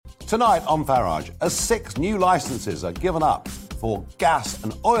Tonight on Farage, as 6 new licences are given up for gas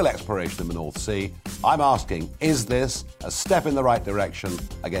and oil exploration in the North Sea, I'm asking, is this a step in the right direction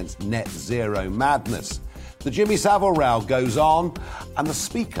against net zero madness? The Jimmy Savile row goes on, and the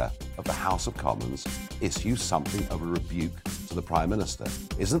Speaker of the House of Commons issues something of a rebuke to the Prime Minister.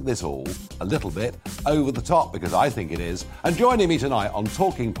 Isn't this all a little bit over the top? Because I think it is. And joining me tonight on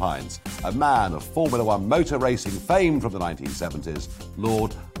Talking Pints, a man of Formula One motor racing fame from the 1970s,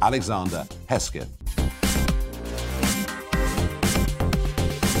 Lord Alexander Hesketh.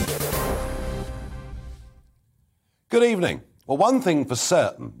 Good evening. Well, one thing for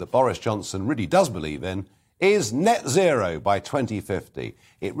certain that Boris Johnson really does believe in is net zero by 2050.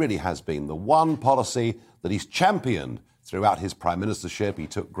 It really has been the one policy that he's championed throughout his prime ministership. He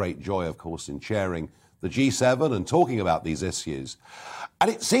took great joy, of course, in chairing the G7 and talking about these issues.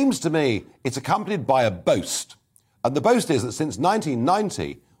 And it seems to me it's accompanied by a boast. And the boast is that since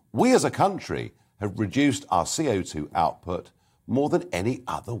 1990, we as a country have reduced our CO2 output more than any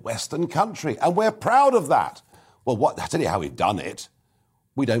other Western country. And we're proud of that. Well, I'll tell you how we've done it.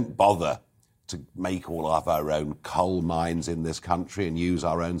 We don't bother to make all of our own coal mines in this country and use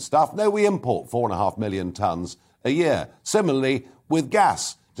our own stuff. No, we import 4.5 million tonnes a year. Similarly, with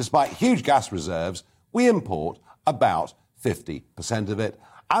gas, despite huge gas reserves, we import about 50% of it.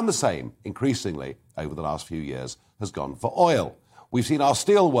 And the same, increasingly, over the last few years, has gone for oil. We've seen our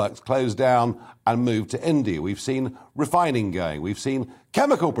steelworks close down and move to India. We've seen refining going. We've seen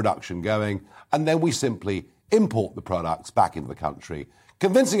chemical production going. And then we simply import the products back into the country,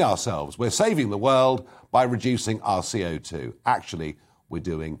 convincing ourselves we're saving the world by reducing our CO2. Actually, we're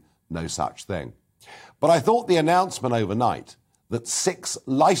doing no such thing. But I thought the announcement overnight that 6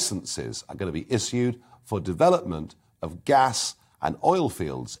 licences are going to be issued for development of gas and oil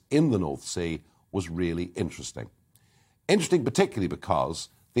fields in the North Sea was really interesting. Interesting particularly because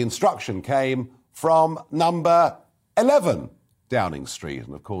the instruction came from number 11 Downing Street.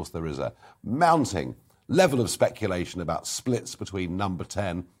 And of course, there is a mounting level of speculation about splits between number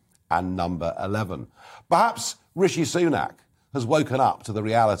 10 and number 11. Perhaps Rishi Sunak has woken up to the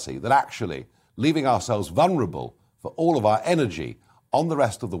reality that actually leaving ourselves vulnerable for all of our energy on the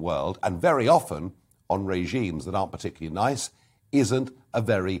rest of the world, and very often on regimes that aren't particularly nice, isn't a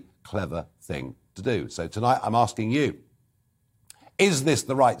very clever thing to do. So tonight I'm asking you, is this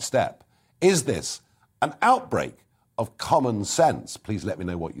the right step? Is this an outbreak of common sense? Please let me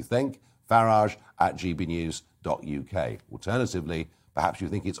know what you think. Farage@gbnews.uk. Alternatively, perhaps you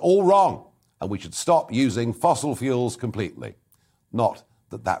think it's all wrong and we should stop using fossil fuels completely. Not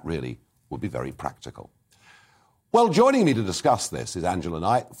that that really would be very practical. Well, joining me to discuss this is Angela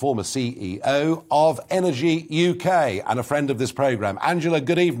Knight, former CEO of Energy UK and a friend of this programme. Angela,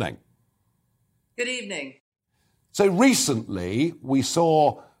 good evening. Good evening. So recently we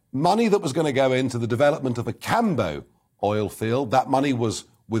saw money that was going to go into the development of the Cambo oil field. That money was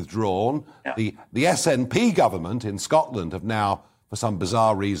withdrawn. Yeah. The SNP government in Scotland have now, for some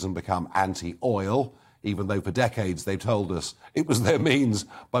bizarre reason, become anti-oil, even though for decades they told us it was their means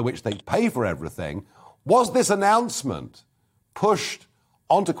by which they pay for everything. Was this announcement pushed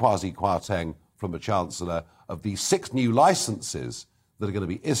onto Kwasi Kwarteng from the Chancellor of these 6 new licences that are going to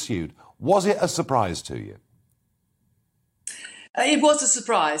be issued? Was it a surprise to you? It was a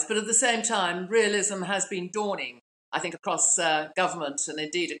surprise, but at the same time, realism has been dawning, I think, across government and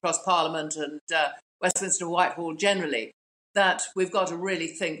indeed across Parliament and Westminster and Whitehall generally, that we've got to really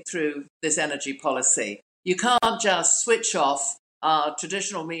think through this energy policy. You can't just switch off our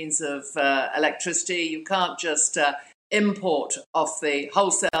traditional means of electricity. You can't just import off the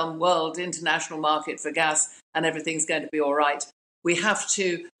wholesale world international market for gas and everything's going to be all right. We have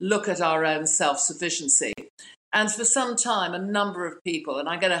to look at our own self-sufficiency. And for some time, a number of people, and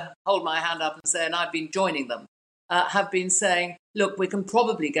I'm going to hold my hand up and say, and I've been joining them, have been saying, look, we can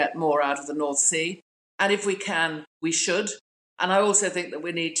probably get more out of the North Sea. And if we can, we should. And I also think that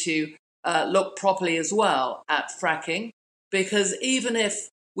we need to look properly as well at fracking, because even if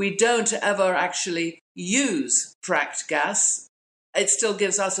we don't ever actually use fracked gas, it still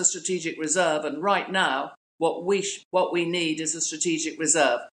gives us a strategic reserve. And right now, what we need is a strategic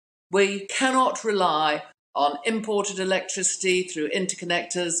reserve. We cannot rely on imported electricity through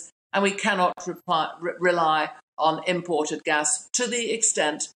interconnectors, and we cannot rely on imported gas to the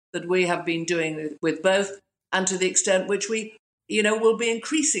extent that we have been doing with both, and to the extent which we, will be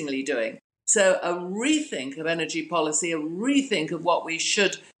increasingly doing. So a rethink of energy policy, a rethink of what we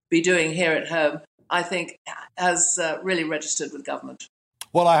should be doing here at home, I think has really registered with government.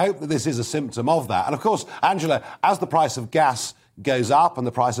 Well, I hope that this is a symptom of that. And of course, Angela, as the price of gas goes up and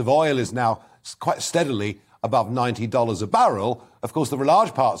the price of oil is now quite steadily above $90 a barrel, of course, there are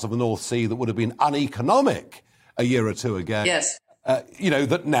large parts of the North Sea that would have been uneconomic a year or two ago. Yes.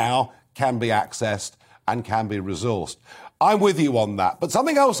 That now can be accessed and can be resourced. I'm with you on that. But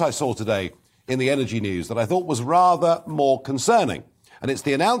something else I saw today in the energy news that I thought was rather more concerning, and it's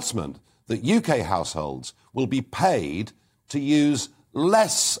the announcement that UK households will be paid to use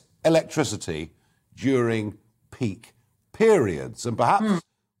less electricity during peak periods. And perhaps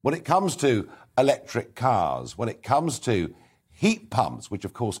when it comes to electric cars, when it comes to heat pumps, which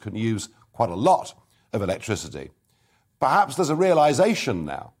of course can use quite a lot of electricity, perhaps there's a realisation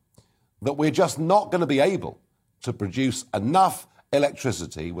now that we're just not going to be able to produce enough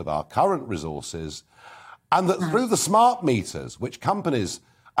electricity with our current resources, and that through the smart meters, which companies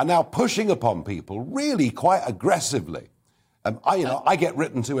are now pushing upon people really quite aggressively. I get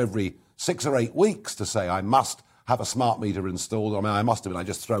written to every 6 or 8 weeks to say I must have a smart meter installed. I mean, I must have, and I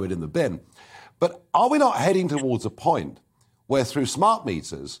just throw it in the bin. But are we not heading towards a point where through smart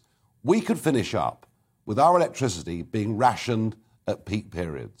meters we could finish up with our electricity being rationed at peak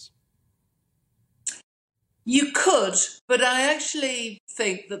periods? You could, but I actually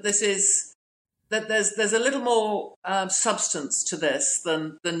think that there's a little more substance to this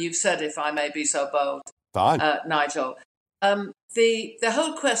than you've said, if I may be so bold. Fine. Nigel. The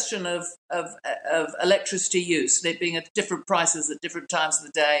whole question of electricity use, and it being at different prices at different times of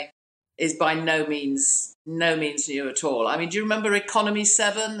the day, is by no means new at all. I mean, do you remember Economy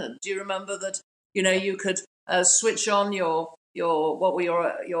 7? And do you remember that you could switch on your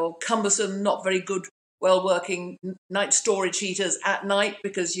cumbersome, not very good, well-working night storage heaters at night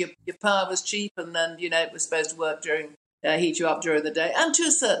because your power was cheap, and then it was supposed to work heat you up during the day, and to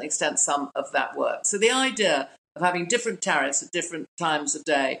a certain extent some of that worked. So the idea of having different tariffs at different times of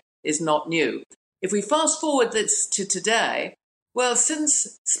day is not new. If we fast forward this to today, well,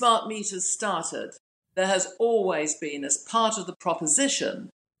 since smart meters started, there has always been, as part of the proposition,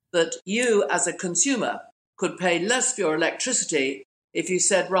 that you as a consumer could pay less for your electricity if you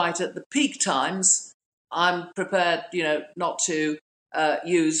said, right, at the peak times, I'm prepared, not to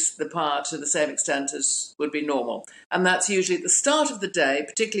use the power to the same extent as would be normal. And that's usually at the start of the day,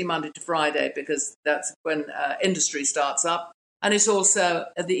 particularly Monday to Friday, because that's when industry starts up. And it's also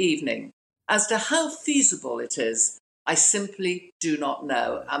at the evening. As to how feasible it is, I simply do not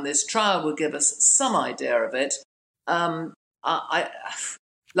know. And this trial will give us some idea of it.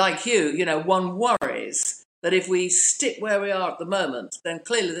 Like you, one worries that if we stick where we are at the moment, then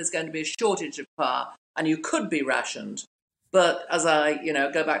clearly there's going to be a shortage of power and you could be rationed. But as I,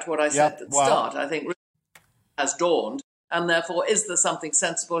 go back to what I said at the start, I think has dawned. And therefore, is there something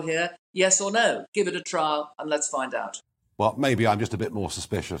sensible here? Yes or no? Give it a trial and let's find out. Well, maybe I'm just a bit more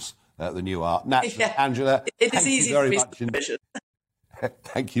suspicious than you are. Naturally, Angela, it is easy to be suspicious.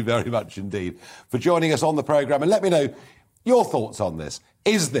 Thank you very much indeed for joining us on the programme. And let me know your thoughts on this.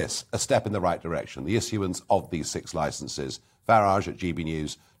 Is this a step in the right direction, the issuance of these 6 licences? Farage at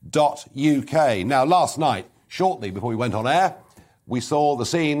gbnews.uk. Now, last night, shortly before we went on air, we saw the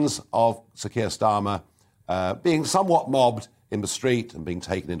scenes of Sir Keir Starmer being somewhat mobbed in the street and being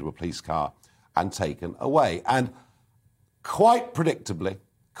taken into a police car and taken away. And quite predictably,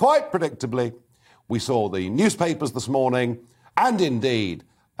 we saw the newspapers this morning, and indeed,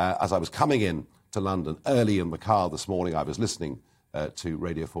 as I was coming in to London early in the car this morning, I was listening to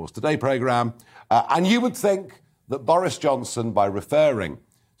Radio 4's Today programme, and you would think that Boris Johnson, by referring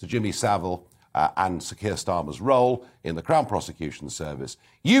to Jimmy Savile and Sir Keir Starmer's role in the Crown Prosecution Service,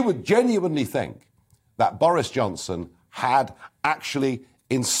 you would genuinely think that Boris Johnson had actually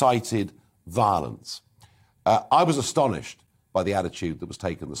incited violence. I was astonished by the attitude that was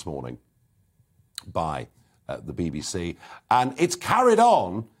taken this morning by the BBC, and it's carried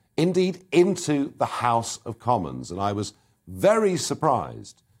on, indeed, into the House of Commons. And I was very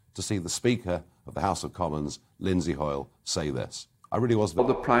surprised to see the Speaker of the House of Commons, Lindsay Hoyle, say this. I really was. Well,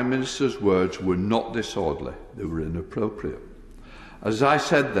 the Prime Minister's words were not disorderly, they were inappropriate. As I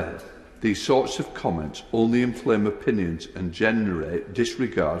said then, these sorts of comments only inflame opinions and generate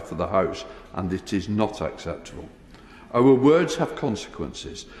disregard for the House, and it is not acceptable. Our words have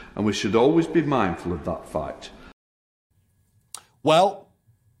consequences, and we should always be mindful of that fact. Well,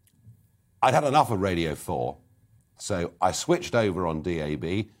 I'd had enough of Radio 4, so I switched over on DAB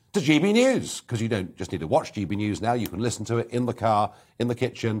to GB News, because you don't just need to watch GB News now, you can listen to it in the car, in the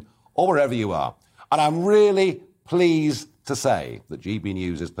kitchen, or wherever you are. And I'm really pleased to say that GB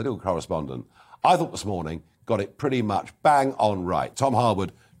News' political correspondent, I thought this morning, got it pretty much bang on right. Tom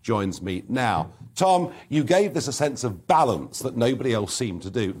Harwood joins me now. Tom, you gave this a sense of balance that nobody else seemed to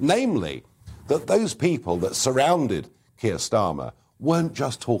do, namely that those people that surrounded Keir Starmer weren't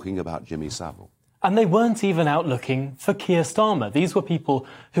just talking about Jimmy Savile. And they weren't even out looking for Keir Starmer. These were people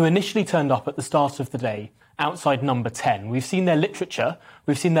who initially turned up at the start of the day outside Number 10. We've seen their literature.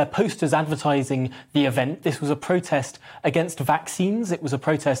 We've seen their posters advertising the event. This was a protest against vaccines. It was a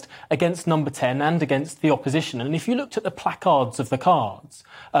protest against Number 10 and against the opposition. And if you looked at the placards of the cards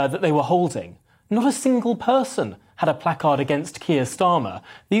that they were holding, not a single person had a placard against Keir Starmer.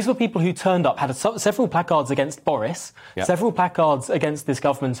 These were people who turned up, had several placards against Boris, several placards against this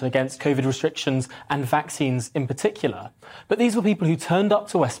government and against COVID restrictions and vaccines in particular. But these were people who turned up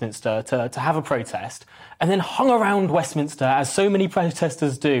to Westminster to have a protest and then hung around Westminster, as so many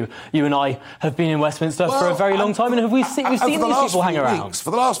protesters do. You and I have been in Westminster for a very long time, and we've seen these people hang around. For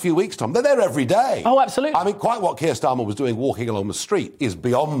the last few weeks, Tom, they're there every day. Oh, absolutely. I mean, quite what Keir Starmer was doing walking along the street is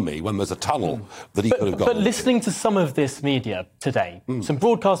beyond me when there's a tunnel that he could have gone But listening to some of this media today, some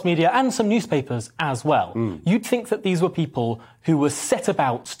broadcast media and some newspapers as well, you'd think that these were people who were set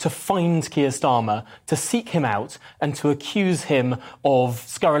about to find Keir Starmer, to seek him out and to accuse him of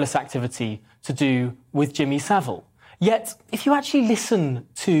scurrilous activity to do with Jimmy Savile. Yet, if you actually listen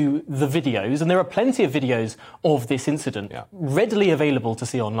to the videos, and there are plenty of videos of this incident readily available to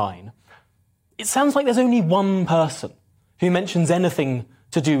see online, it sounds like there's only one person who mentions anything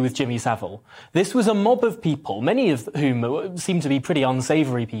to do with Jimmy Savile. This was a mob of people, many of whom seem to be pretty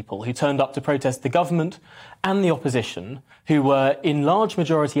unsavoury people, who turned up to protest the government and the opposition, who were in large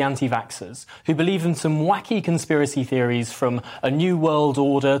majority anti-vaxxers, who believe in some wacky conspiracy theories, from a new world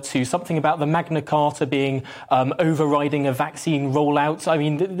order to something about the Magna Carta being overriding a vaccine rollout. I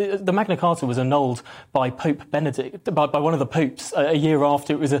mean, the Magna Carta was annulled by Pope Benedict, by one of the popes a year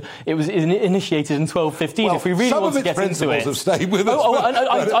after it was initiated in 1215. Well, if we really want to get into it, have stayed with us.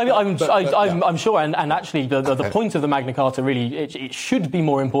 I'm sure, and actually the point of the Magna Carta really it should be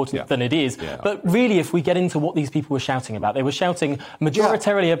more important than it is. Yeah. But really, if we get into what these people were shouting about, they were shouting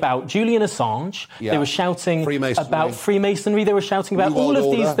majoritarily about Julian Assange. They were shouting about Freemasonry. They were shouting about all of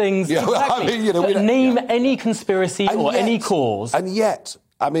these things. Yeah. Exactly. I mean, name any conspiracy or any cause. And yet,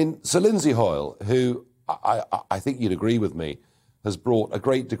 I mean, Sir Lindsay Hoyle, who I think you'd agree with me, has brought a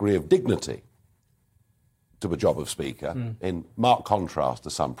great degree of dignity to the job of Speaker, in marked contrast to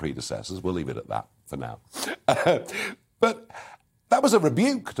some predecessors. We'll leave it at that for now. But that was a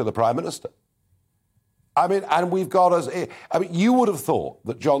rebuke to the Prime Minister. I mean, and we've got us... I mean, you would have thought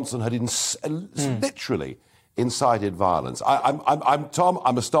that Johnson had literally incited violence. Tom,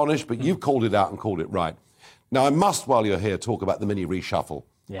 I'm astonished, but you've called it out and called it right. Now, I must, while you're here, talk about the mini reshuffle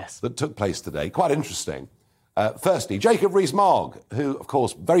that took place today. Quite interesting. Firstly, Jacob Rees-Mogg, who, of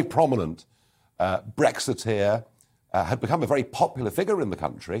course, very prominent Brexiteer, had become a very popular figure in the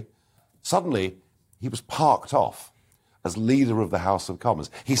country. Suddenly, he was parked off as leader of the House of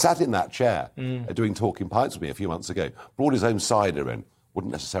Commons. He sat in that chair doing Talking Pints with me a few months ago, brought his own cider in.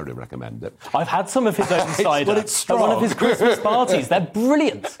 Wouldn't necessarily recommend it. I've had some of his own cider at one of his Christmas parties. They're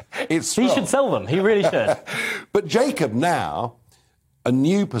brilliant. He should sell them. He really should. But Jacob now, a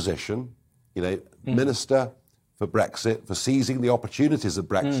new position, Minister for Brexit, for seizing the opportunities of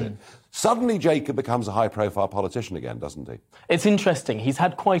Brexit. Suddenly Jacob becomes a high-profile politician again, doesn't he? It's interesting. He's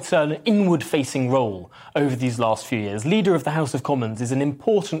had quite an inward-facing role over these last few years. Leader of the House of Commons is an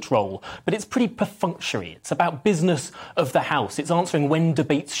important role, but it's pretty perfunctory. It's about business of the House. It's answering when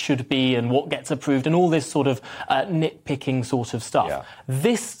debates should be and what gets approved and all this sort of nitpicking sort of stuff. Yeah.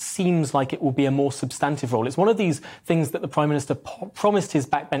 This seems like it will be a more substantive role. It's one of these things that the Prime Minister promised his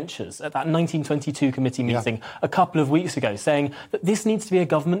backbenchers at that 1922 committee meeting a couple of weeks ago, saying that this needs to be a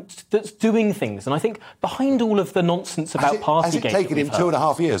government that's doing things. And I think behind all of the nonsense about Partygate... Has it taken him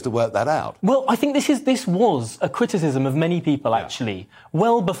 2.5 years to work that out? Well, I think this was a criticism of many people, actually,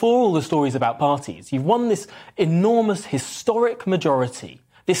 well before all the stories about parties. You've won this enormous historic majority,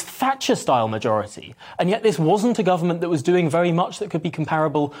 this Thatcher-style majority, and yet this wasn't a government that was doing very much that could be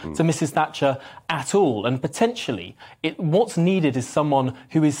comparable to Mrs. Thatcher at all. And potentially, what's needed is someone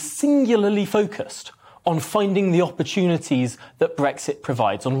who is singularly focused on finding the opportunities that Brexit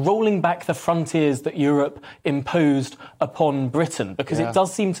provides, on rolling back the frontiers that Europe imposed upon Britain. Because it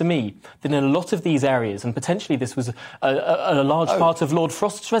does seem to me that in a lot of these areas, and potentially this was a large part of Lord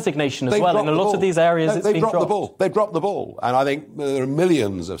Frost's resignation as well, in a lot of these areas it's been dropped. They've dropped the ball. And I think there are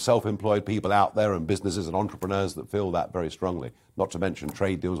millions of self-employed people out there and businesses and entrepreneurs that feel that very strongly, not to mention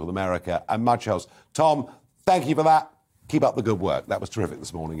trade deals with America and much else. Tom, thank you for that. Keep up the good work. That was terrific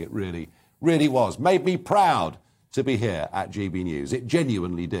this morning. It really was. Made me proud to be here at GB News. It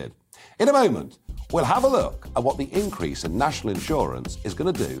genuinely did. In a moment, we'll have a look at what the increase in national insurance is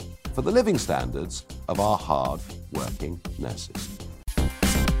going to do for the living standards of our hard-working nurses.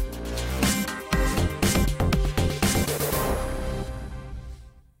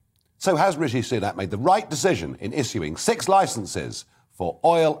 So has Rishi Sunak made the right decision in issuing 6 licences for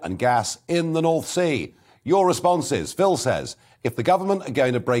oil and gas in the North Sea? Your responses. Phil says, if the government are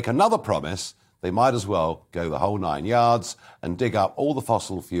going to break another promise, they might as well go the whole 9 yards and dig up all the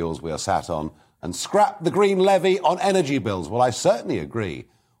fossil fuels we are sat on and scrap the green levy on energy bills. Well, I certainly agree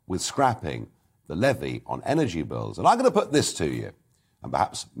with scrapping the levy on energy bills. And I'm going to put this to you, and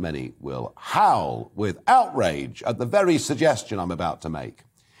perhaps many will howl with outrage at the very suggestion I'm about to make.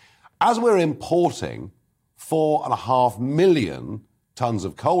 As we're importing 4.5 million tonnes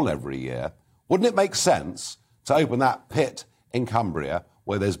of coal every year, wouldn't it make sense to open that pit in Cumbria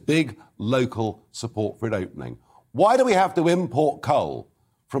where there's big local support for it opening? Why do we have to import coal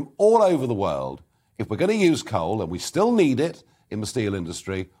from all over the world? If we're going to use coal, and we still need it in the steel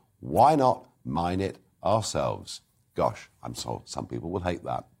industry, why not mine it ourselves? Gosh, I'm sorry, some people will hate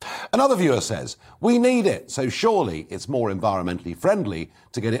that. Another viewer says, we need it, so surely it's more environmentally friendly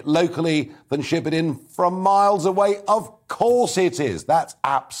to get it locally than ship it in from miles away. Of course it is. That's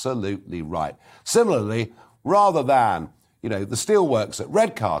absolutely right. Similarly, rather than, the steelworks at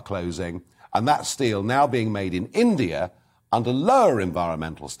Redcar closing and that steel now being made in India under lower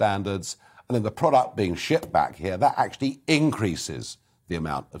environmental standards and then the product being shipped back here, that actually increases the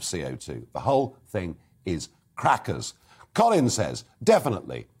amount of CO2. The whole thing is crackers. Colin says,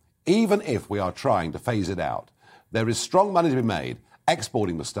 definitely, even if we are trying to phase it out, there is strong money to be made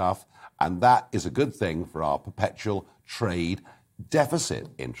exporting the stuff, and that is a good thing for our perpetual trade deficit.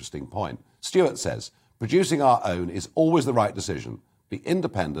 Interesting point. Stuart says, producing our own is always the right decision. Be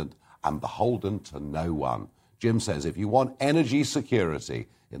independent and beholden to no one. Jim says, if you want energy security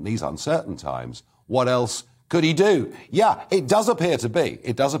in these uncertain times, what else could he do? Yeah, it does appear to be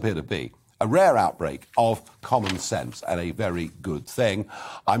a rare outbreak of common sense and a very good thing.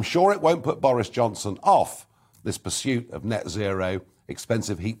 I'm sure it won't put Boris Johnson off this pursuit of net zero,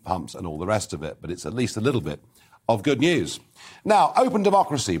 expensive heat pumps and all the rest of it, but it's at least a little bit of good news. Now, Open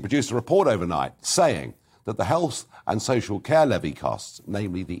Democracy produced a report overnight saying that the health and social care levy costs,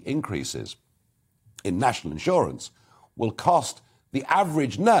 namely the increases in national insurance, will cost the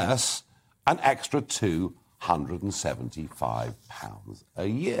average nurse an extra £275 a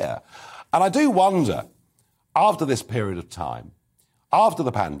year. And I do wonder, after this period of time, after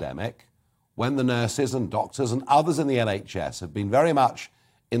the pandemic, when the nurses and doctors and others in the NHS have been very much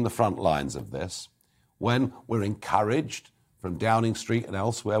in the front lines of this, when we're encouraged from Downing Street and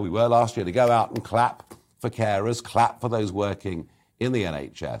elsewhere, we were last year, to go out and clap for carers, clap for those working in the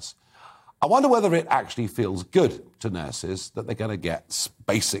NHS, I wonder whether it actually feels good to nurses that they're going to get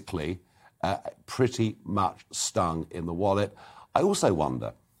basically pretty much stung in the wallet. I also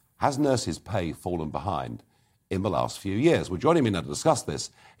wonder, has nurses' pay fallen behind in the last few years? Well, joining me now to discuss this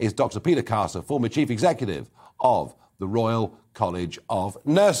is Dr. Peter Carter, former Chief Executive of the Royal College of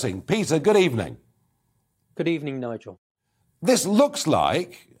Nursing. Peter, good evening. Good evening, Nigel. This looks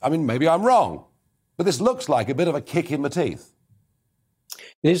like, maybe I'm wrong, but this looks like a bit of a kick in the teeth.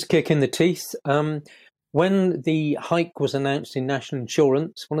 It is a kick in the teeth. When the hike was announced in national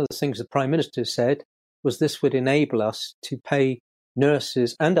insurance, one of the things the Prime Minister said was this would enable us to pay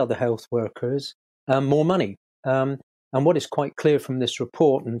nurses and other health workers more money. And what is quite clear from this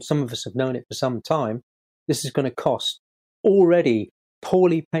report, and some of us have known it for some time, this is going to cost already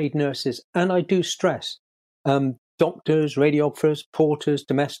poorly paid nurses, and I do stress, doctors, radiographers, porters,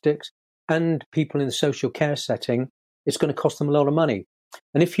 domestics, and people in the social care setting, it's going to cost them a lot of money.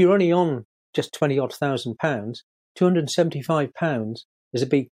 And if you're only on just £20,000, £275 is a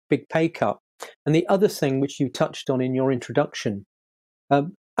big pay cut. And the other thing which you touched on in your introduction,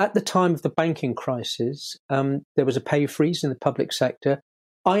 at the time of the banking crisis, there was a pay freeze in the public sector.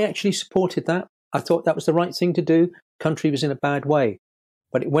 I actually supported that. I thought that was the right thing to do. The country was in a bad way.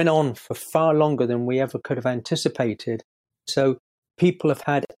 But it went on for far longer than we ever could have anticipated. So people have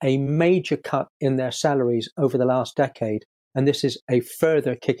had a major cut in their salaries over the last decade. And this is a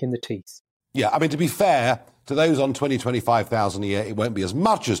further kick in the teeth. Yeah, to be fair, to those on £25,000 a year, it won't be as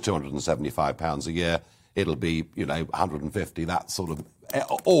much as £275 a year. It'll be, 150, that sort of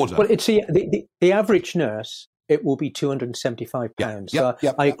order. Well, it's the average nurse, it will be £275. Yeah, so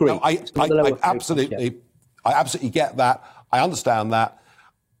I agree. No, I absolutely get that. I understand that.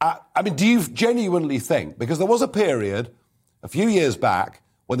 Do you genuinely think, because there was a period a few years back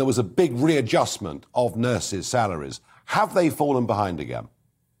when there was a big readjustment of nurses' salaries, have they fallen behind again?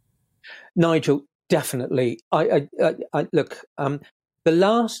 Nigel, definitely. Look, the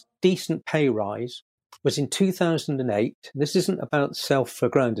last decent pay rise was in 2008. This isn't about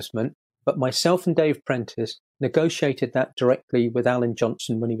self-aggrandisement, but myself and Dave Prentice negotiated that directly with Alan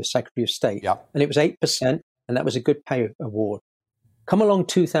Johnson when he was Secretary of State. Yeah. And it was 8%, and that was a good pay award. Come along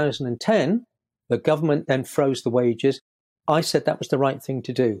 2010, the government then froze the wages. I said that was the right thing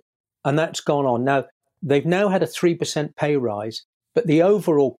to do. And that's gone on. Now, they've now had a 3% pay rise, but the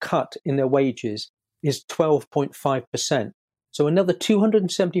overall cut in their wages is 12.5%. So another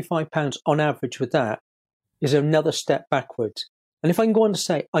 £275 on average with that is another step backwards. And if I can go on to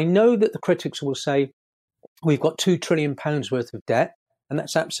say, I know that the critics will say, we've got £2 trillion worth of debt, and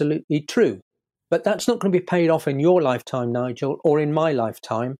that's absolutely true. But that's not going to be paid off in your lifetime, Nigel, or in my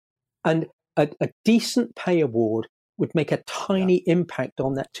lifetime. And a decent pay award would make a tiny impact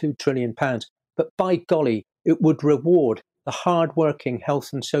on that £2 trillion. But by golly, it would reward the hard-working health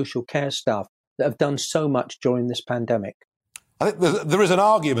and social care staff that have done so much during this pandemic. I think there is an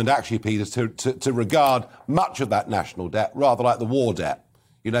argument, actually, Peter, to regard much of that national debt rather like the war debt.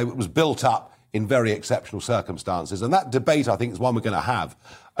 You know, it was built up in very exceptional circumstances. And that debate, I think, is one we're going to have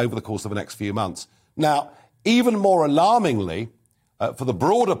over the course of the next few months. Now, even more alarmingly, for the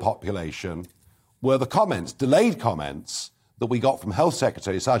broader population, were the comments, delayed comments, that we got from Health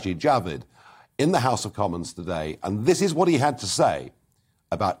Secretary Sajid Javid in the House of Commons today. And this is what he had to say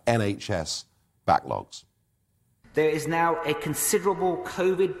about NHS backlogs. There is now a considerable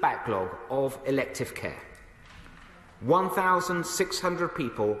COVID backlog of elective care. 1,600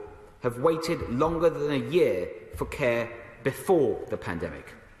 people have waited longer than a year for care before the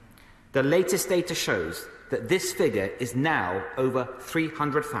pandemic. The latest data shows that this figure is now over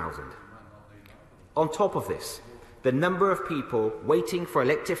 300,000. On top of this, the number of people waiting for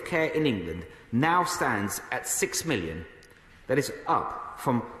elective care in England now stands at 6 million. That is up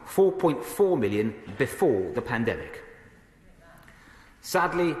from 4.4 million before the pandemic.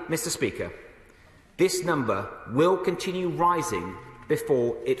 Sadly, Mr. Speaker, this number will continue rising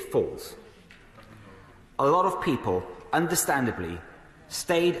before it falls. A lot of people, understandably,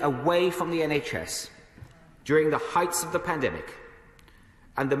 stayed away from the NHS during the heights of the pandemic,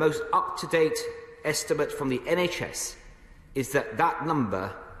 and the most up-to-date estimate from the NHS is that that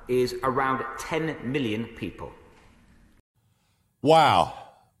number is around 10 million people. Wow,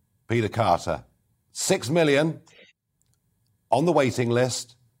 Peter Carter. 6 million on the waiting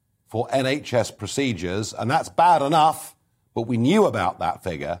list for NHS procedures, and that's bad enough, but we knew about that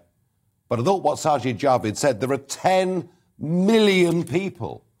figure. But I thought what Sajid Javid said, there are 10 million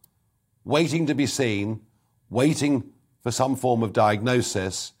people waiting to be seen, waiting for some form of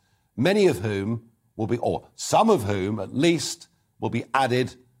diagnosis, many of whom will be, or some of whom at least, will be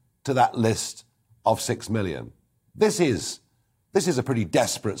added to that list of 6 million. This is a pretty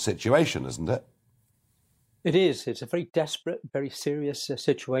desperate situation, isn't it? It is. It's a very desperate, very serious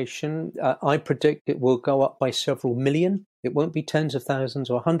situation. I predict it will go up by several million. It won't be tens of thousands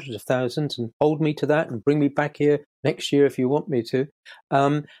or hundreds of thousands, and hold me to that and bring me back here next year if you want me to.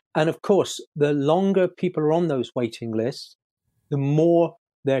 And of course, the longer people are on those waiting lists, the more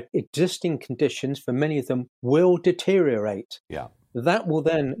their existing conditions for many of them will deteriorate. Yeah. That will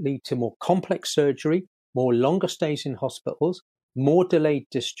then lead to more complex surgery, more longer stays in hospitals, more delayed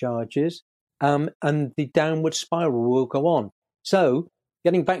discharges, and the downward spiral will go on. So,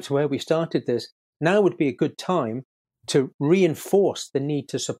 getting back to where we started this, now would be a good time to reinforce the need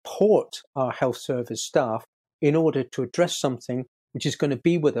to support our health service staff in order to address something which is going to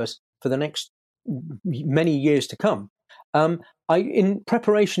be with us for the next many years to come. In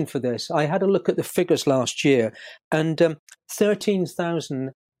preparation for this, I had a look at the figures last year, and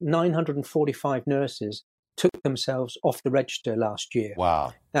 13,945 nurses took themselves off the register last year.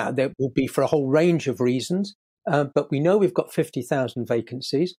 Wow. Now, there will be for a whole range of reasons, but we know we've got 50,000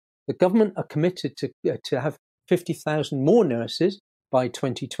 vacancies. The government are committed to have 50,000 more nurses by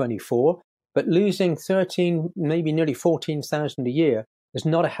 2024, but losing 13, maybe nearly 14,000 a year is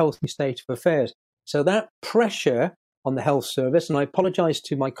not a healthy state of affairs. So that pressure on the health service, and I apologise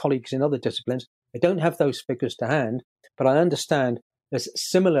to my colleagues in other disciplines, I don't have those figures to hand, but I understand there's a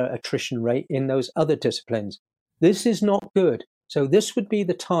similar attrition rate in those other disciplines. This is not good. So this would be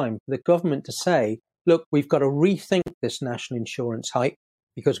the time for the government to say, look, we've got to rethink this national insurance hike,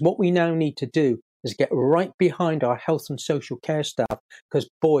 because what we now need to do is get right behind our health and social care staff, because,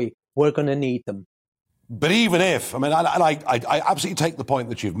 boy, we're going to need them. But even if, I absolutely take the point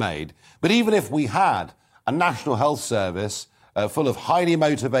that you've made, but even if we had a national health service full of highly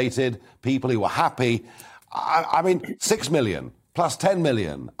motivated people who were happy, 6 million plus 10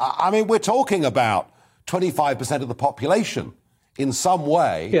 million, we're talking about 25% of the population in some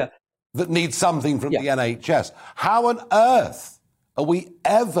way that needs something from the NHS. How on earth are we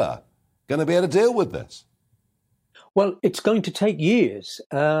ever going to be able to deal with this? Well, it's going to take years,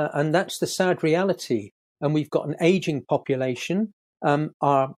 and that's the sad reality. And we've got an ageing population.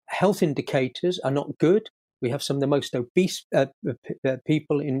 Our health indicators are not good. We have some of the most obese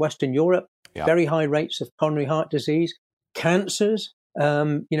people in Western Europe, very high rates of coronary heart disease, cancers.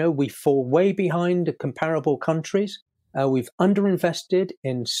 We fall way behind comparable countries. We've underinvested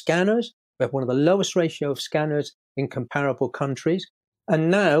in scanners. We have one of the lowest ratio of scanners in comparable countries.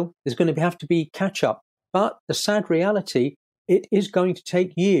 And now there's going to have to be catch up. But the sad reality, it is going to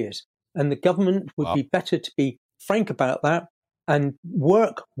take years. And the government would be better to be frank about that and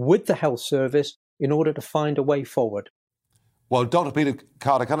work with the health service in order to find a way forward. Well, Dr. Peter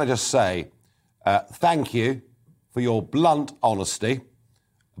Carter, can I just say thank you for your blunt honesty,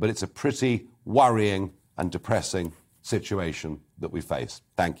 but it's a pretty worrying and depressing situation that we face.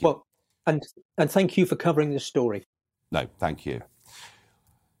 Thank you. Well, and thank you for covering this story. No, thank you.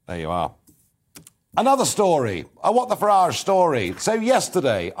 There you are. Another story, a What the Farage story. So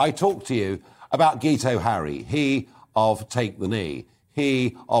yesterday I talked to you about Guito Harry, he of Take the Knee,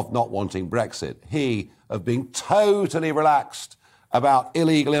 he of not wanting Brexit, he of being totally relaxed about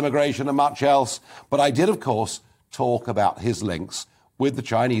illegal immigration and much else. But I did, of course, talk about his links with the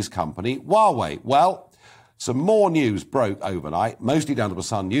Chinese company Huawei. Well, some more news broke overnight, mostly down to the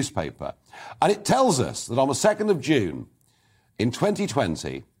Sun newspaper. And it tells us that on the 2nd of June in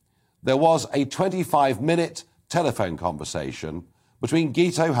 2020, there was a 25-minute telephone conversation between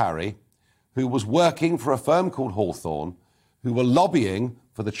Guito Harry, who was working for a firm called Hawthorne, who were lobbying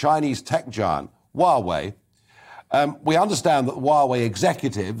for the Chinese tech giant Huawei. We understand that Huawei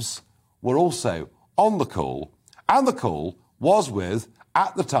executives were also on the call, and the call was with,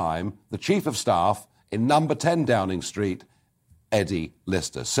 at the time, the Chief of Staff in number 10 Downing Street, Eddie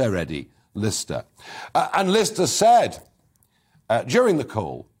Lister, Sir Eddie Lister. And Lister said during the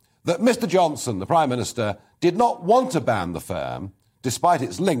call that Mr. Johnson, the Prime Minister, did not want to ban the firm, despite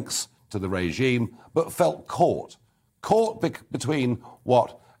its links to the regime, but felt caught between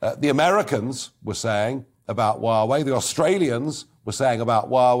what the Americans were saying about Huawei, the Australians were saying about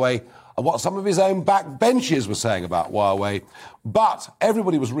Huawei, and what some of his own backbenches were saying about Huawei. But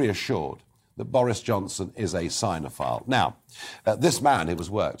everybody was reassured that Boris Johnson is a Sinophile. Now, this man who has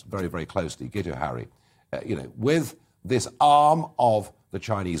worked very, very closely, Guito Harry, with this arm of the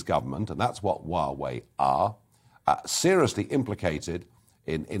Chinese government, and that's what Huawei are, seriously implicated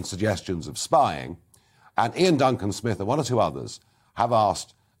in suggestions of spying. And Ian Duncan Smith and one or two others have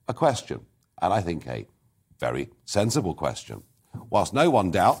asked a question, and I think a very sensible question. Whilst no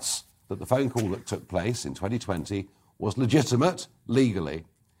one doubts that the phone call that took place in 2020 was legitimate legally,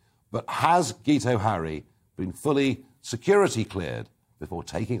 but has Guito Harry been fully security cleared before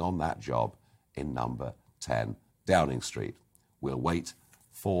taking on that job in number 10 Downing Street? We'll wait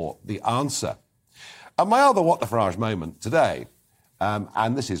for the answer. And my other What the Farage moment today,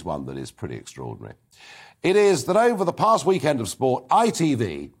 and this is one that is pretty extraordinary, it is that over the past weekend of sport,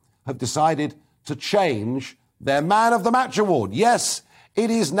 ITV have decided to change their Man of the Match award. Yes, it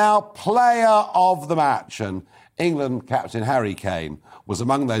is now Player of the Match, and England captain Harry Kane was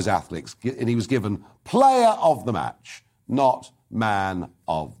among those athletes, and he was given Player of the Match, not Man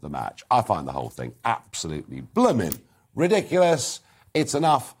of the Match. I find the whole thing absolutely blooming ridiculous. It's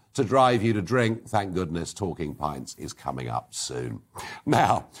enough to drive you to drink. Thank goodness Talking Pints is coming up soon.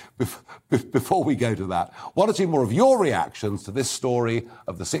 Now, before we go to that, one or two more of your reactions to this story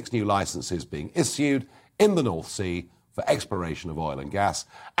of the 6 new licences being issued in the North Sea for exploration of oil and gas.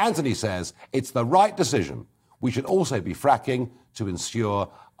 Anthony says it's the right decision. We should also be fracking to ensure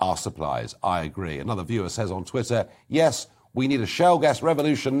our supplies. I agree. Another viewer says on Twitter, yes, we need a shale gas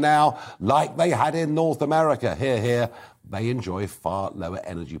revolution now, like they had in North America. Hear, hear. They enjoy far lower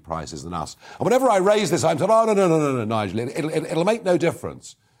energy prices than us. And whenever I raise this, I'm saying, oh, no, Nigel, it'll make no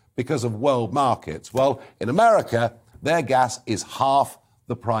difference because of world markets. Well, in America, their gas is half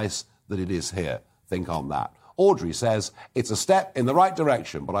the price that it is here. Think on that. Audrey says it's a step in the right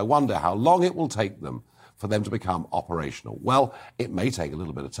direction, but I wonder how long it will take them for them to become operational. Well, it may take a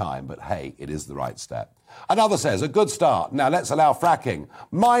little bit of time, but hey, it is the right step. Another says, a good start. Now let's allow fracking.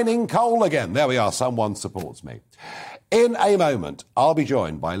 Mining coal again. There we are. Someone supports me. In a moment, I'll be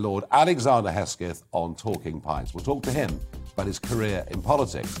joined by Lord Alexander Hesketh on Talking Pints. We'll talk to him about his career in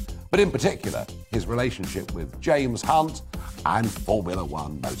politics, but in particular, his relationship with James Hunt and Formula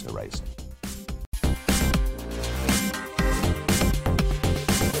One motor racing.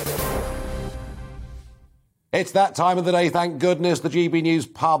 It's that time of the day, thank goodness. The GB News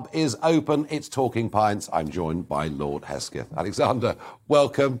pub is open. It's Talking Pints. I'm joined by Lord Hesketh. Alexander,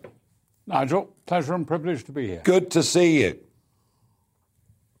 welcome. Nigel, pleasure and privilege to be here. Good to see you.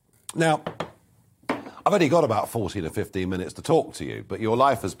 Now, I've only got about 14 or 15 minutes to talk to you, but your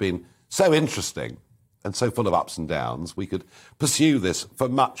life has been so interesting and so full of ups and downs, we could pursue this for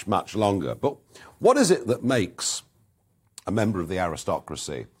much, much longer. But what is it that makes a member of the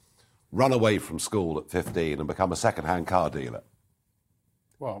aristocracy run away from school at 15 and become a second-hand car dealer?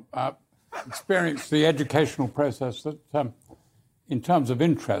 Well, experience the educational process that, in terms of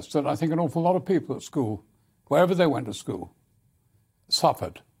interest, that I think an awful lot of people at school, wherever they went to school,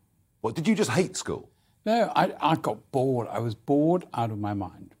 suffered. What, did you just hate school? No, I got bored. I was bored out of my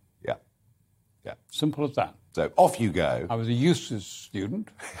mind. Yeah. Yeah. Simple as that. So off you go. I was a useless student.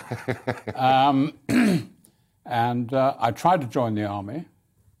 And I tried to join the army,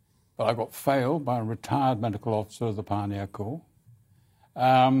 but I got failed by a retired medical officer of the Pioneer Corps.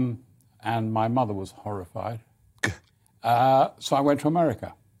 And my mother was horrified. So I went to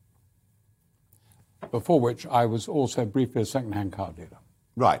America, before which I was also briefly a second-hand car dealer.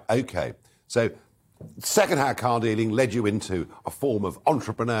 Right, OK. So second-hand car dealing led you into a form of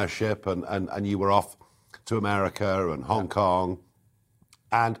entrepreneurship, and you were off to America and Hong Kong.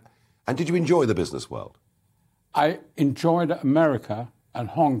 And did you enjoy the business world? I enjoyed America and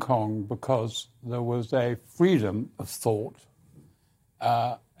Hong Kong because there was a freedom of thought,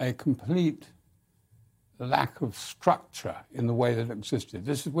 a complete lack of structure in the way that it existed.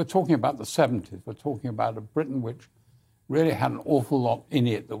 We're talking about the 70s. We're talking about a Britain which really had an awful lot in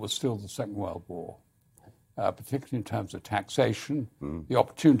it that was still the Second World War, particularly in terms of taxation, the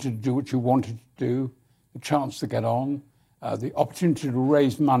opportunity to do what you wanted to do, the chance to get on, the opportunity to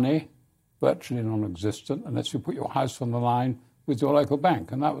raise money, virtually non-existent, unless you put your house on the line with your local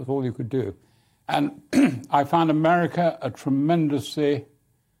bank, and that was all you could do. And I found America a tremendously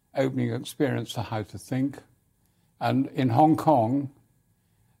opening experience to how to think. And in Hong Kong,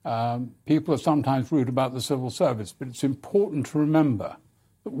 people are sometimes rude about the civil service, but it's important to remember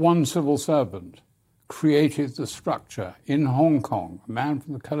that one civil servant created the structure in Hong Kong, a man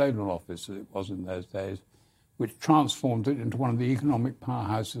from the Colonial Office, as it was in those days, which transformed it into one of the economic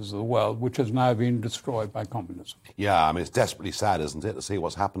powerhouses of the world, which has now been destroyed by communism. Yeah, I mean, it's desperately sad, isn't it, to see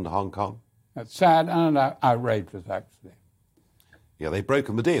what's happened to Hong Kong? It's sad and outrageous, actually. Yeah, they've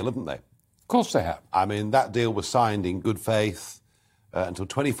broken the deal, haven't they? Of course they have. I mean, that deal was signed in good faith. Until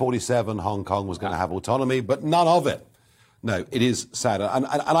 2047, Hong Kong was going to have autonomy, but none of it. No, it is sad. And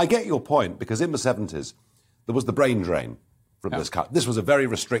I get your point, because in the 70s, there was the brain drain from this country. This was a very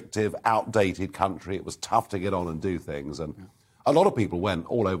restrictive, outdated country. It was tough to get on and do things. And a lot of people went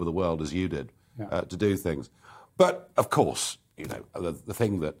all over the world, as you did, to do things. But, of course, you know, the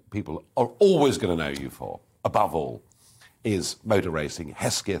thing that people are always going to know you for, above all, is motor racing,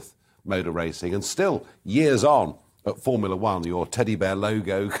 Hesketh motor racing. And still, years on, at Formula One, your teddy bear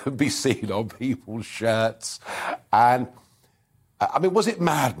logo can be seen on people's shirts. And, I mean, was it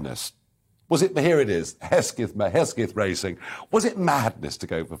madness? Was it, here it is, Hesketh Racing. Was it madness to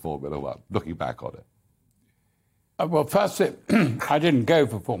go for Formula One, looking back on it? Well, first, I didn't go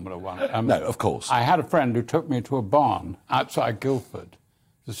for Formula One. No, of course. I had a friend who took me to a barn outside Guildford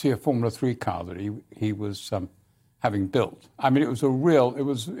to see a Formula 3 car that he was having built. I mean, it was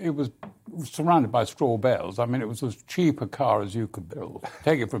it was surrounded by straw bales. I mean, it was as cheap a car as you could build.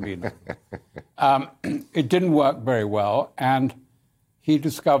 Take it from me. It didn't work very well, and he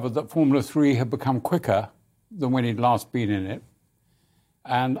discovered that Formula 3 had become quicker than when he'd last been in it.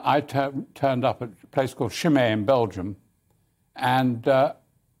 And I turned up at a place called Chimay in Belgium, and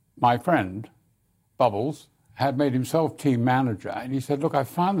my friend, Bubbles, had made himself team manager. And he said, look, I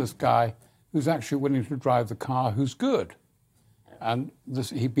found this guy who's actually willing to drive the car, who's good. And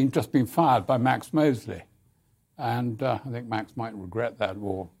he'd just been fired by Max Mosley. And I think Max might regret that,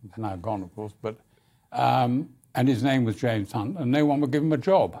 or he's now gone, of course. But and his name was James Hunt, and no one would give him a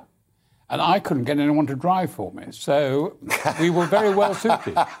job. And I couldn't get anyone to drive for me. So we were very well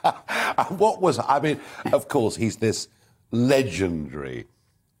suited. I mean, of course, he's this legendary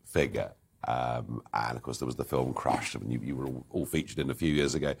figure. And, of course, there was the film Crush, and you were all featured in a few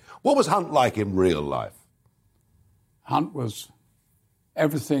years ago. What was Hunt like in real life? Hunt was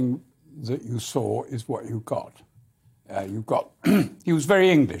everything that you saw is what you got. He was very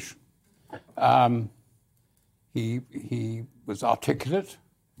English. He was articulate.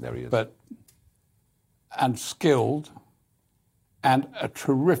 There he is. And skilled, and a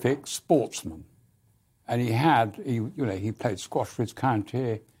terrific sportsman. And he played squash for his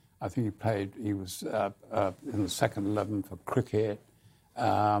county. I think he was in the second 11 for cricket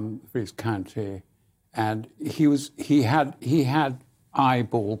for his county. And he had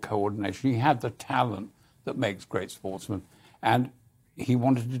eyeball coordination. He had the talent that makes great sportsmen. And he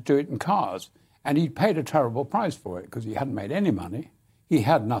wanted to do it in cars. And he paid a terrible price for it because he hadn't made any money. He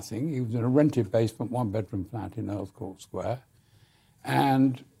had nothing. He was in a rented basement, one-bedroom flat in Earls Court Square.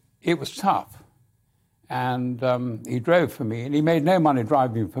 And it was tough. And he drove for me, and he made no money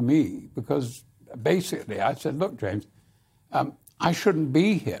driving for me because basically I said, look, James, I shouldn't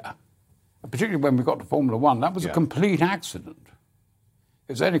be here, particularly when we got to Formula One. That was a complete accident.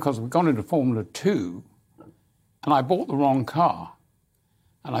 It was only because we'd gone into Formula 2 and I bought the wrong car.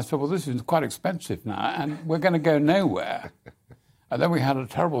 And I said, well, this is quite expensive now, and we're going to go nowhere. And then we had a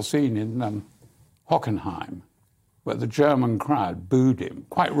terrible scene in Hockenheim where the German crowd booed him,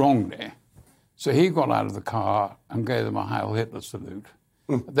 quite wrongly. So he got out of the car and gave them a Heil Hitler salute.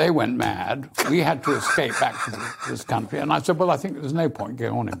 They went mad. We had to escape back to this country. And I said, well, I think there's no point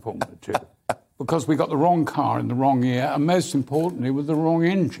going on in Formula 2 because we got the wrong car in the wrong year, and most importantly, with the wrong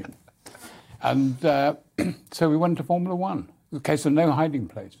engine. And so we went to Formula 1. It was a case of no hiding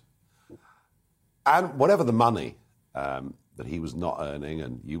place. And whatever the money that he was not earning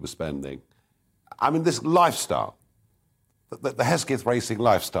and you were spending, I mean, this lifestyle, the Hesketh racing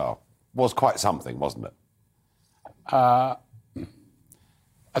lifestyle, was quite something, wasn't it?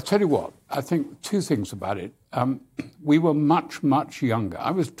 I tell you what, I think two things about it. We were much, much younger.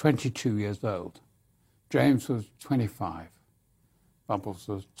 I was 22 years old. James was 25. Bubbles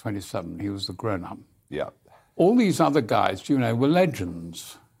was 27. He was the grown-up. Yeah. All these other guys, you know, were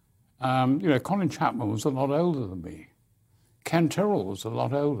legends. Colin Chapman was a lot older than me. Ken Tyrrell was a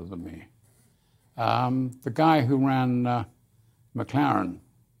lot older than me. The guy who ran McLaren,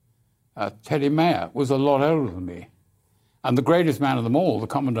 Teddy Mayer, was a lot older than me. And the greatest man of them all, the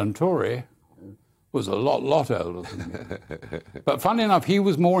Comandantore, was a lot older than me. But funny enough, he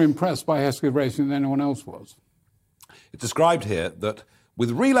was more impressed by Hesketh racing than anyone else was. It's described here that with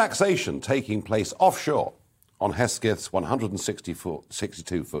relaxation taking place offshore on Hesketh's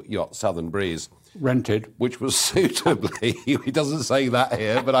 162-foot yacht, Southern Breeze. Rented. Which was suitably, he doesn't say that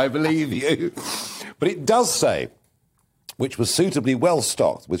here, but I believe you. But it does say, which was suitably well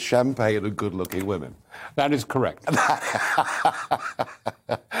stocked with champagne and good-looking women. That is correct.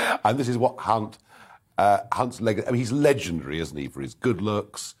 And this is what Hunt's legacy. I mean, he's legendary, isn't he, for his good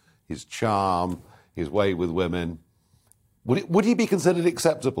looks, his charm, his way with women. Would he be considered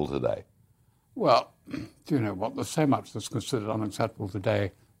acceptable today? Well, do you know what? There's so much that's considered unacceptable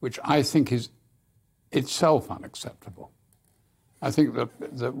today, which I think is itself unacceptable. I think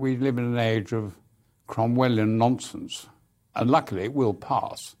that we live in an age of Cromwellian nonsense, and luckily it will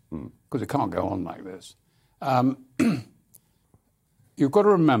pass, because it can't go on like this. You've got to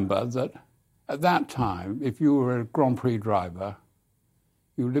remember that at that time, if you were a Grand Prix driver,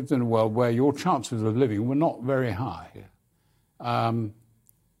 you lived in a world where your chances of living were not very high.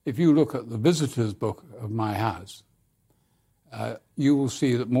 If you look at the visitors' book of my house, you will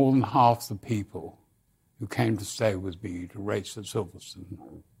see that more than half the people who came to stay with me to race at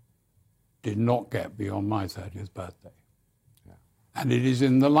Silverstone did not get beyond my 30th birthday. Yeah. And it is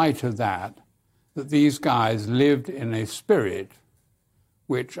in the light of that that these guys lived in a spirit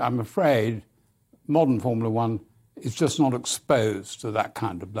which I'm afraid modern Formula One is just not exposed to that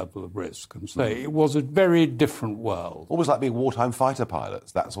kind of level of risk. And so it was a very different world. Almost like being wartime fighter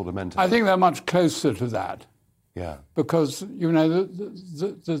pilots, that sort of mentality. I think they're much closer to that. Yeah. Because, you know,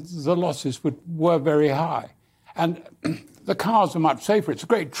 the losses were very high. And the cars are much safer. It's a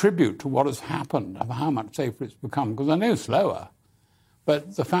great tribute to what has happened, of how much safer it's become, because I know slower.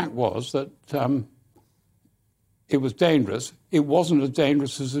 But the fact was that it was dangerous. It wasn't as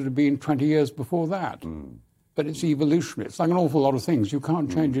dangerous as it had been 20 years before that. But it's evolutionary. It's like an awful lot of things. You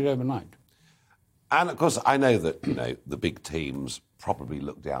can't change it overnight. And, of course, I know that, you know, the big teams probably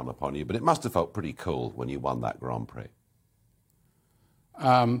look down upon you, but it must have felt pretty cool when you won that Grand Prix.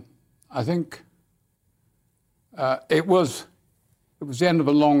 I think it was the end of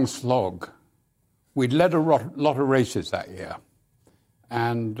a long slog. We'd led a lot of races that year.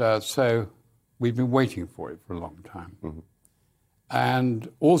 And so we'd been waiting for it for a long time. Mm-hmm. And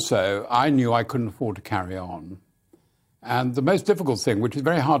also, I knew I couldn't afford to carry on. And the most difficult thing, which is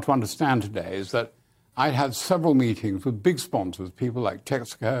very hard to understand today, is that I'd had several meetings with big sponsors, people like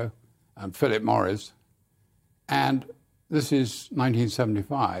Texaco and Philip Morris. And this is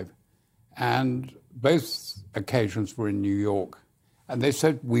 1975. And both occasions were in New York. And they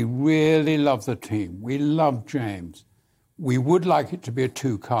said, we really love the team. We love James. We would like it to be a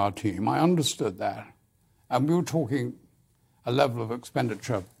two-car team. I understood that. And we were talking a level of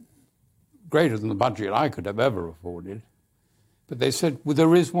expenditure greater than the budget I could have ever afforded. But they said, well,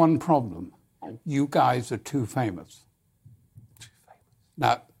 there is one problem. You guys are too famous.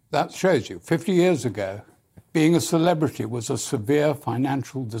 Now, that shows you, 50 years ago, being a celebrity was a severe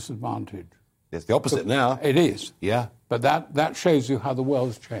financial disadvantage. It's the opposite now. It is. Yeah. But that shows you how the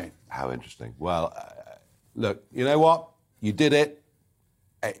world's changed. How interesting. Well, look, you know what? You did it.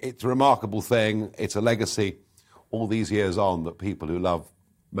 it's a remarkable thing. It's a legacy all these years on that people who love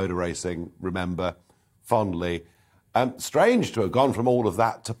motor racing remember fondly. Strange to have gone from all of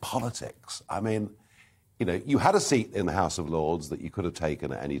that to politics. I mean, you know, you had a seat in the House of Lords that you could have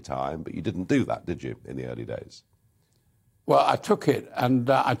taken at any time, but you didn't do that, did you, in the early days? Well, I took it, and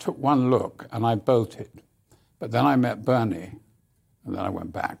I took one look, and I bolted. But then I met Bernie, and then I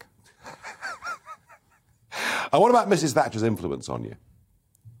went back. And what about Mrs. Thatcher's influence on you?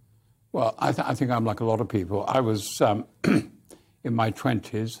 Well, I think I'm like a lot of people. I was in my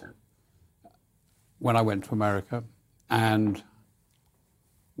 20s when I went to America, and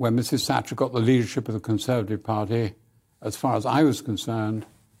when Mrs. Thatcher got the leadership of the Conservative Party, as far as I was concerned,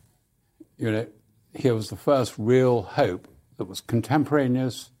 you know, here was the first real hope that was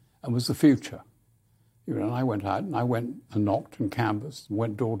contemporaneous and was the future. You know, and I went out and I went and knocked and canvassed and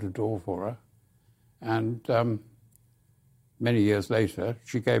went door to door for her. And many years later,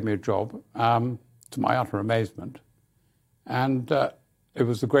 she gave me a job, to my utter amazement. And it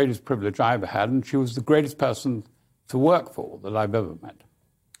was the greatest privilege I ever had, and she was the greatest person to work for that I've ever met.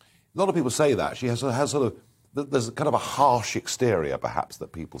 A lot of people say that. She has sort of, there's kind of a harsh exterior, perhaps,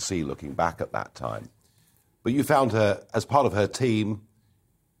 that people see looking back at that time. But you found her, as part of her team,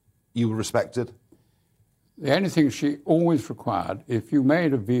 you were respected? The only thing she always required, if you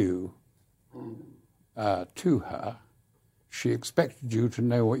made a view to her, she expected you to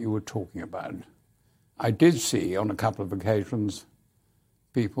know what you were talking about. I did see, on a couple of occasions,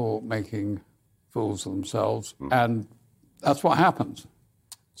 people making fools of themselves, and that's what happens.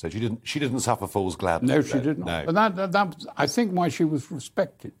 So she didn't suffer fool's gladness? No, she did not. No. But that's, I think, why she was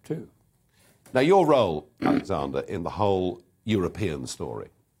respected, too. Now, your role, Alexander, in the whole European story,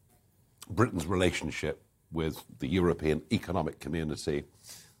 Britain's relationship with the European Economic Community,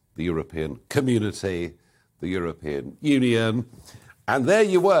 the European Community, the European Union, and there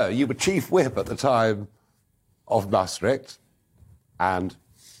you were chief whip at the time of Maastricht, and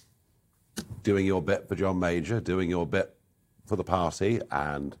doing your bit for John Major, doing your bit for the party,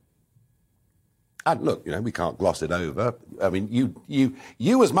 and look, you know, we can't gloss it over. I mean,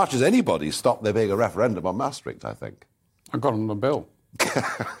 you as much as anybody stopped there being a referendum on Maastricht, I think. I got on the bill.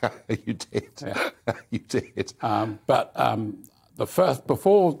 You did. Yeah. You did. But the first,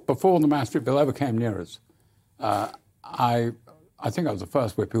 before the Maastricht bill ever came near us, I think I was the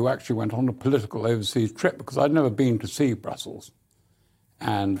first whip who actually went on a political overseas trip, because I'd never been to see Brussels,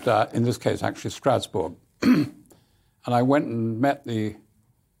 and in this case, actually Strasbourg. And I went and met the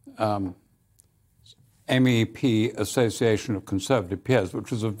MEP Association of Conservative Peers,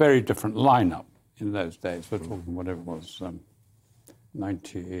 which was a very different lineup in those days. We're talking whatever it was,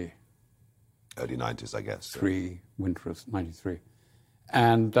 90... Early 90s, I guess. Winter of 93.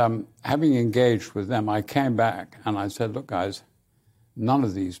 And having engaged with them, I came back and I said, look, guys, none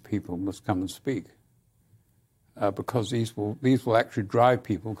of these people must come and speak, because these will actually drive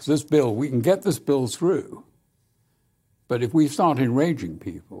people. Because this bill, we can get this bill through, but if we start enraging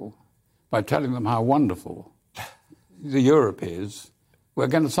people by telling them how wonderful the Europe is, we're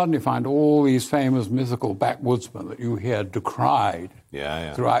going to suddenly find all these famous mythical backwoodsmen that you hear decried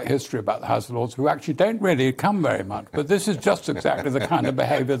throughout history about the House of Lords, who actually don't really come very much. But this is just exactly the kind of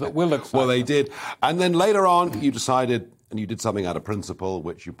behaviour that will excite Well, they them. did. And then later on, you decided, and you did something out of principle,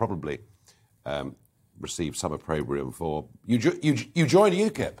 which you probably received some opprobrium for. You joined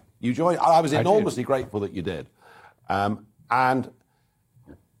UKIP. I was enormously grateful that you did. And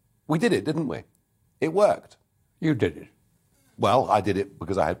we did it, didn't we? It worked. You did it. Well, I did it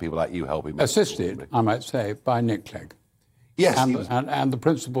because I had people like you helping me. Assisted, I might say, by Nick Clegg. Yes. And the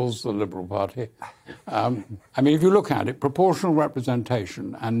principals of the Liberal Party. I mean, if you look at it, proportional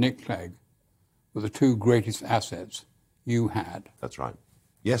representation and Nick Clegg were the two greatest assets you had. That's right.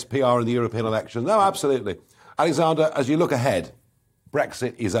 Yes, PR in the European election. No, absolutely. Alexander, as you look ahead,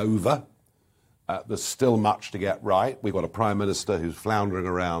 Brexit is over. There's still much to get right. We've got a Prime Minister who's floundering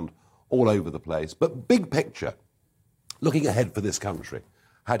around all over the place. But big picture, looking ahead for this country,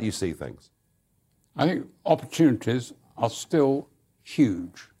 how do you see things? I think opportunities are still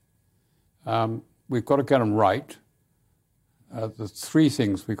huge. We've got to get them right. There's three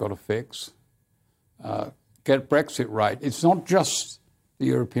things we've got to fix. Get Brexit right. It's not just the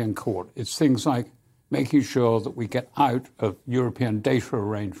European Court. It's things like making sure that we get out of European data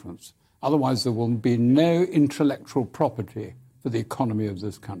arrangements. Otherwise, there will be no intellectual property for the economy of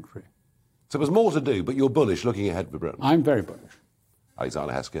this country. So there's more to do, but you're bullish looking ahead for Britain. I'm very bullish.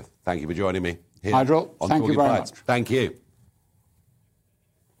 Alexander Hesketh, thank you for joining me here. Nigel, thank you very much. Thank you.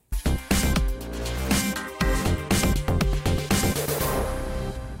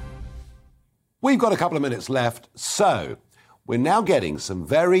 We've got a couple of minutes left, so We're now getting some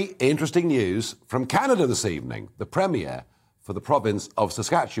very interesting news from Canada this evening. The Premier for the province of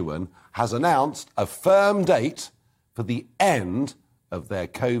Saskatchewan has announced a firm date for the end of their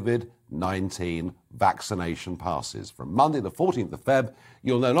COVID-19 vaccination passes. From Monday the 14th of Feb,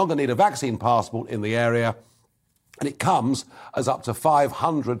 you'll no longer need a vaccine passport in the area, and it comes as up to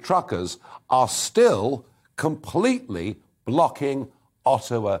 500 truckers are still completely blocking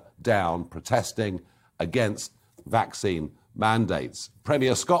Ottawa down, protesting against vaccine mandates.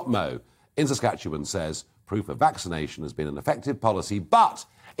 Premier Scott Moe in Saskatchewan says proof of vaccination has been an effective policy, but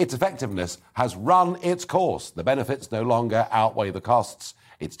its effectiveness has run its course. The benefits no longer outweigh the costs.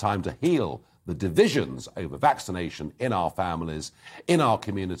 It's time to heal the divisions over vaccination in our families, in our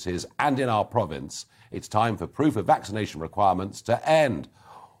communities, and in our province. It's time for proof of vaccination requirements to end.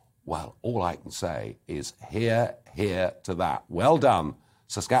 Well, all I can say is hear to that. Well done,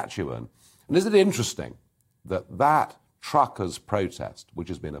 Saskatchewan. And isn't it interesting that truckers' protest, which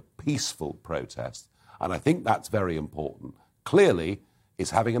has been a peaceful protest, and I think that's very important, clearly is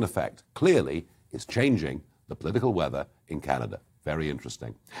having an effect, clearly is changing the political weather in Canada. Very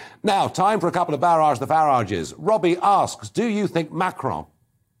interesting. Now, time for a couple of Barrage the Farages. Robbie asks, do you think Macron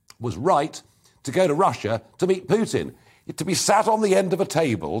was right to go to Russia to meet Putin? To be sat on the end of a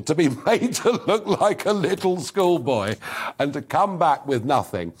table, to be made to look like a little schoolboy, and to come back with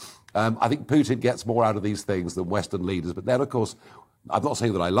nothing. I think Putin gets more out of these things than Western leaders. But then, of course, I'm not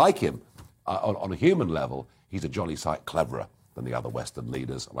saying that I like him on a human level. He's a jolly sight cleverer than the other Western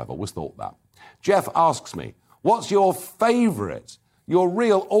leaders, and I've always thought that. Jeff asks me, what's your favourite, your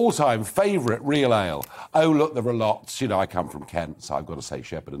real all-time favourite real ale? Oh, look, there are lots. You know, I come from Kent, so I've got to say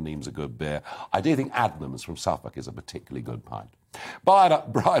Shepherd and Neam's a good beer. I do think Adnams from Suffolk is a particularly good pint.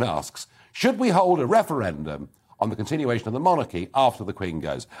 Brian asks, should we hold a referendum on the continuation of the monarchy after the Queen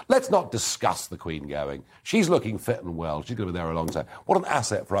goes? Let's not discuss the Queen going. She's looking fit and well. She's going to be there a long time. What an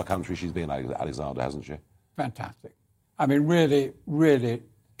asset for our country she's been, Alexander, hasn't she? Fantastic. I mean, really, really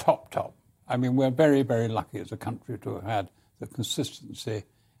top. I mean, we're very, very lucky as a country to have had the consistency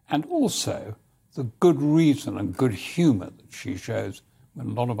and also the good reason and good humour that she shows when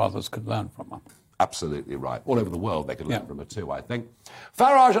a lot of others could learn from her. Absolutely right. All over the world they can learn from her too, I think.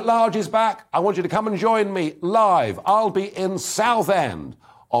 Farage at Large is back. I want you to come and join me live. I'll be in Southend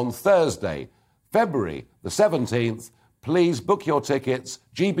on Thursday, February the 17th. Please book your tickets,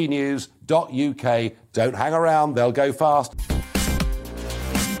 gbnews.uk. Don't hang around, they'll go fast.